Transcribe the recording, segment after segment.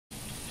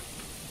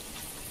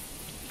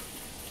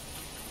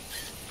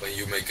when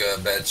you make a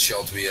bad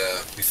shot, we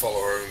follow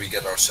her and we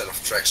get our set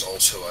of tracks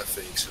also, I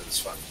think, so it's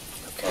fine.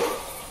 Okay.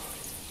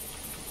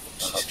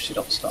 I hope she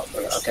don't stop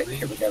there. Okay,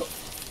 here we go.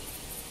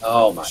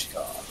 Oh my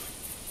god.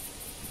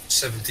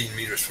 17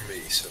 meters from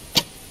me, so...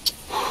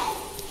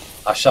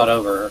 I shot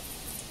over her.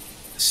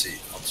 Let's see,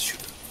 I'll shoot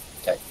her.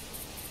 Okay.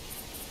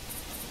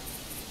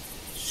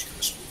 She's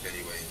gonna spook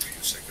anyway in a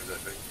few seconds, I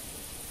think.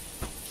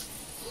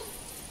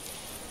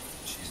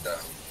 She's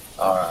down.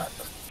 Alright.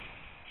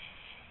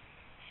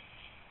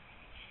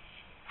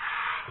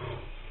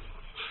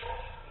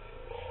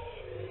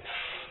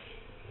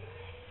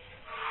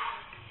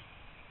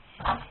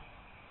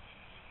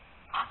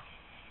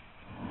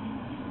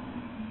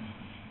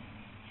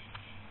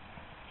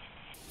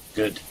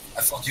 Good.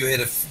 I thought you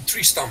hit a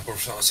tree stump or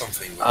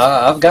something.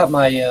 I've got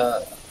my You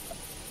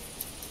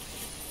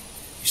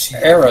see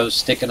arrows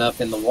sticking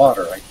up in the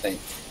water, I think.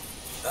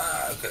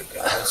 Ah, okay.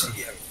 I don't see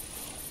the arrow.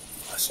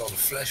 I saw the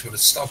flash, but it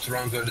stopped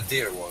around where the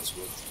deer was.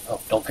 But... Oh,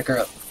 don't pick her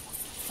up.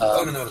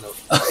 Oh, no.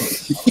 I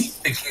was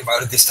thinking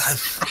about it this time.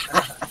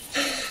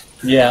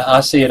 Yeah,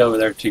 I see it over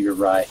there to your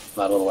right,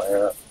 my little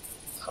arrow.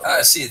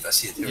 I see it.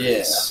 Here it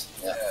is.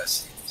 Yeah. I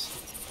see it.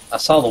 I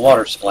saw the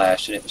water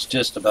splash, and it was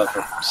just above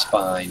her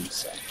spine.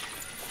 So.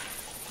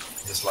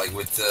 Just like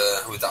with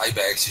the eye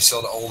bags, you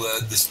saw all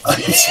the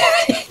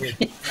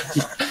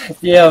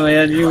Yeah,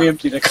 man, you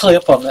emptied a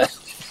clip on that.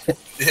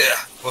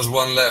 Yeah, was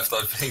one left,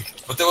 I think.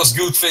 But that was a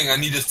good thing. I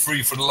needed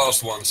 3 for the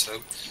last one,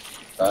 so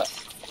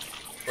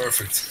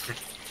perfect.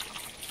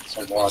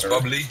 Some That one's water.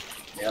 bubbly.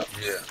 Yep.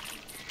 Yeah.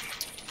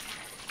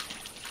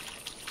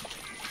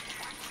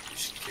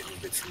 Just get a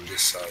bit from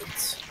this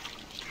side.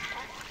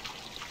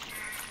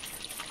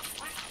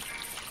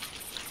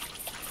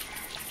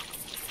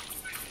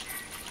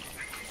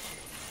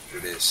 Here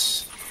it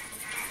is.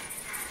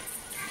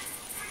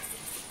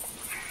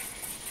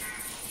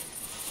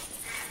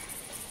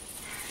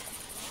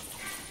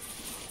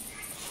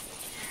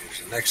 Here's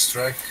the next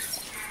track,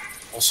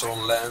 also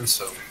on land,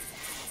 so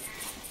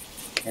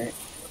Okay.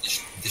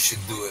 this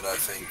should do it, I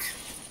think.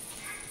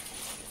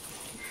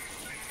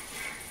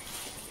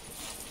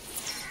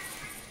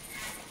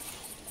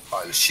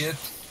 Pile of shit.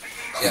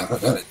 Yeah, I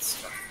got it.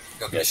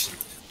 Got mission.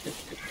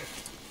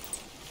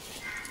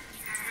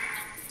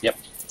 Yep.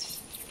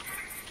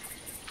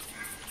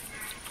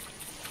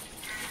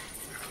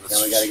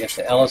 Now we got to get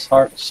to Ellis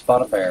Hart and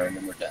spot a bear, and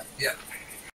then we're done. Yeah.